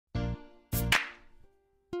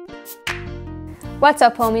What's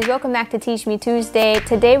up, homies? Welcome back to Teach Me Tuesday.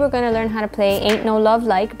 Today we're going to learn how to play Ain't No Love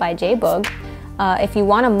Like by Boog. If you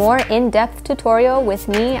want a more in-depth tutorial with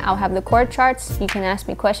me, I'll have the chord charts. You can ask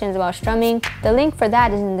me questions about strumming. The link for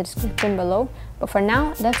that is in the description below. But for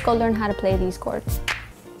now, let's go learn how to play these chords.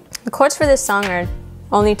 The chords for this song are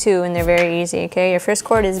only two and they're very easy, okay? Your first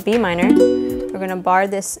chord is B minor. We're going to bar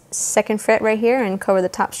this second fret right here and cover the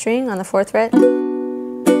top string on the 4th fret. And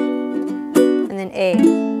then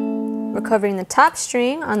A. We're covering the top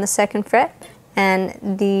string on the 2nd fret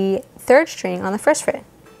and the 3rd string on the 1st fret.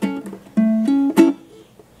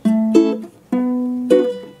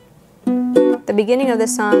 The beginning of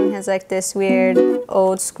this song has like this weird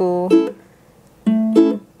old school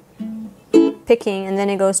picking, and then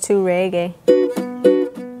it goes to reggae.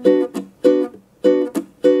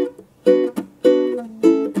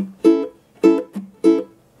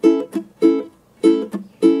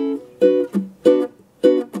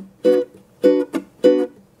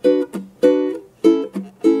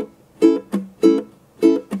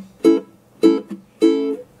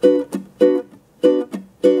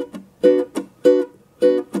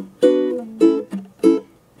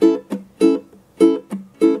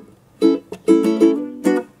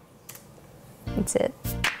 That's it.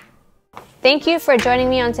 Thank you for joining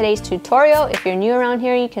me on today's tutorial. If you're new around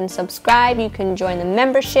here, you can subscribe, you can join the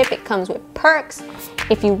membership, it comes with perks.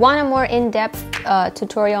 If you want a more in-depth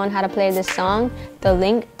tutorial on how to play this song, the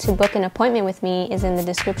link to book an appointment with me is in the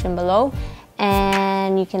description below.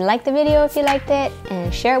 And you can like the video if you liked it,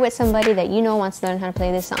 and share it with somebody that you know wants to learn how to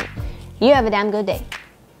play this song. You have a damn good day.